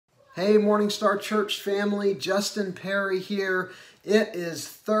Hey, Morning Star Church family, Justin Perry here. It is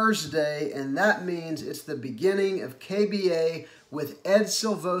Thursday, and that means it's the beginning of KBA with Ed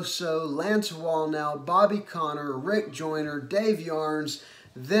Silvoso, Lance Wallnau, Bobby Connor, Rick Joyner, Dave Yarnes.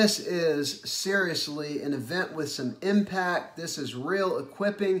 This is seriously an event with some impact. This is real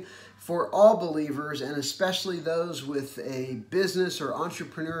equipping for all believers, and especially those with a business or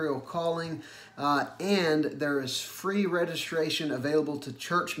entrepreneurial calling. And there is free registration available to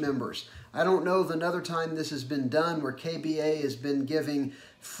church members. I don't know of another time this has been done where KBA has been giving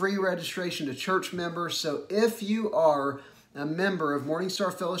free registration to church members. So if you are a member of Morning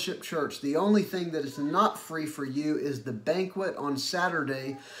Star Fellowship Church, the only thing that is not free for you is the banquet on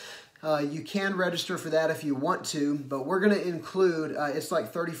Saturday. You can register for that if you want to, but we're going to include, it's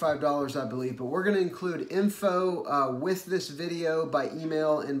like $35, I believe, but we're going to include info with this video by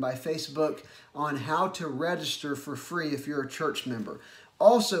email and by Facebook on how to register for free if you're a church member.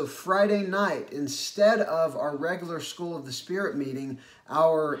 Also, Friday night, instead of our regular School of the Spirit meeting,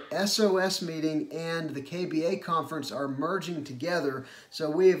 our SOS meeting and the KBA conference are merging together. So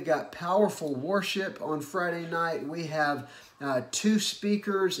we have got powerful worship on Friday night. We have two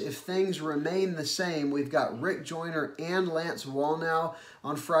speakers. If things remain the same, we've got Rick Joyner and Lance Wallnau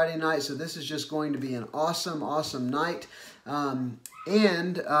on Friday night. So this is just going to be an awesome, awesome night.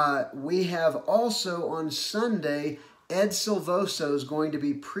 We have also on Sunday, Ed Silvoso is going to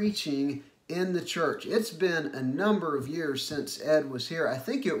be preaching in the church. It's been a number of years since Ed was here. I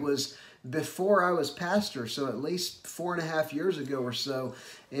think it was before I was pastor, so at least 4.5 years ago or so.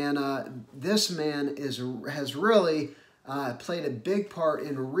 And this man has really played a big part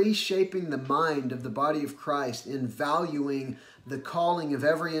in reshaping the mind of the body of Christ, in valuing the calling of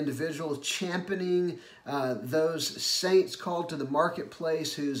every individual, championing those saints called to the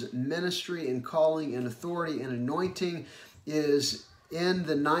marketplace whose ministry and calling and authority and anointing is in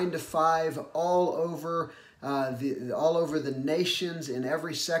the 9 to 5 all over the nations, in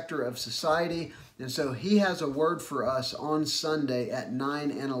every sector of society. And so he has a word for us on Sunday at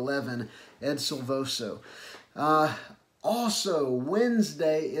 9 and 11, Ed Silvoso. Also,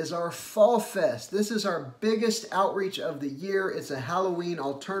 Wednesday is our Fall Fest. This is our biggest outreach of the year. It's a Halloween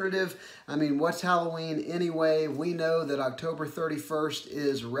alternative. I mean, what's Halloween anyway? We know that October 31st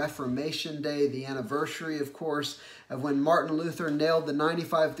is Reformation Day, the anniversary, of course, of when Martin Luther nailed the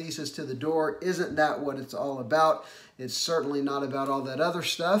 95 Theses to the door. Isn't that what it's all about? It's certainly not about all that other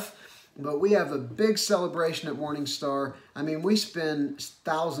stuff. But we have a big celebration at Morning Star. I mean, we spend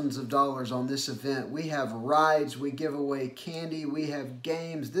thousands of dollars on this event. We have rides, we give away candy, we have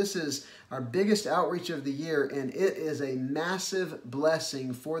games. This is our biggest outreach of the year, and it is a massive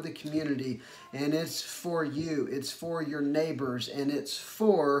blessing for the community. And it's for you, it's for your neighbors, and it's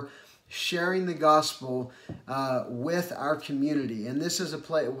for sharing the gospel with our community. And this is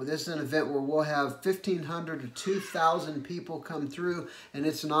an event where we'll have 1,500 to 2,000 people come through, and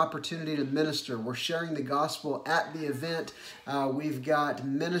it's an opportunity to minister. We're sharing the gospel at the event. We've got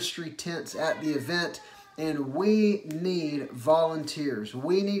ministry tents at the event, and we need volunteers.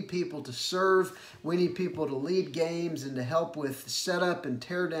 We need people to serve. We need people to lead games and to help with setup and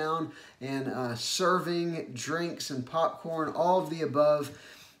tear down and serving drinks and popcorn, all of the above.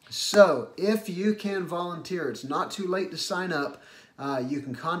 So if you can volunteer, it's not too late to sign up. You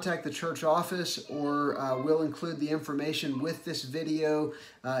can contact the church office, or we'll include the information with this video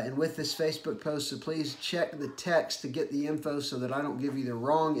and with this Facebook post. So please check the text to get the info so that I don't give you the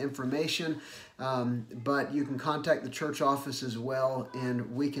wrong information. But you can contact the church office as well,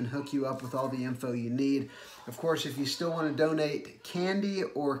 and we can hook you up with all the info you need. Of course, if you still want to donate candy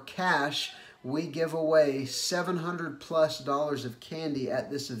or cash, we give away $700+ of candy at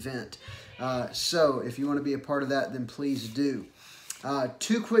this event. So if you want to be a part of that, then please do.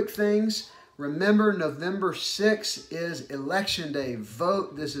 Two quick things. Remember, November 6th is Election Day.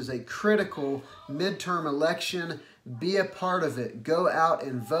 Vote. This is a critical midterm election. Be a part of it. Go out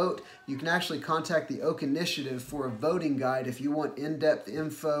and vote. You can actually contact the Oak Initiative for a voting guide if you want in-depth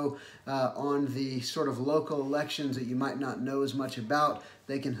info on the sort of local elections that you might not know as much about.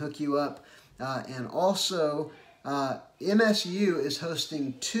 They can hook you up. And also, MSU is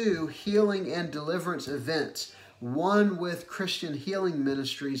hosting 2 healing and deliverance events. One with Christian Healing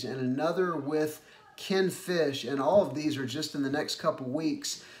Ministries and another with Ken Fish. And all of these are just in the next couple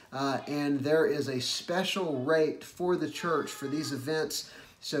weeks. And there is a special rate for the church for these events.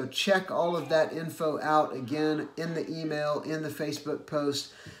 So check all of that info out again in the email, in the Facebook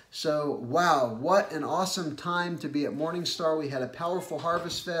post. So, wow, what an awesome time to be at Morning Star. We had a powerful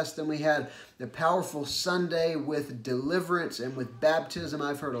Harvest Fest, then we had the powerful Sunday with deliverance and with baptism.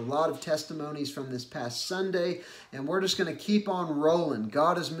 I've heard a lot of testimonies from this past Sunday, and we're just going to keep on rolling.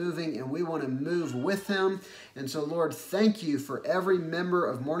 God is moving, and we want to move with Him. And so, Lord, thank you for every member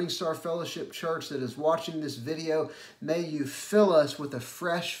of Morning Star Fellowship Church that is watching this video. May you fill us with a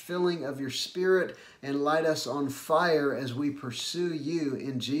fresh filling of your Spirit and light us on fire as we pursue you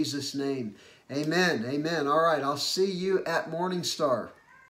in Jesus' name. Amen. Amen. All right, I'll see you at Morning Star.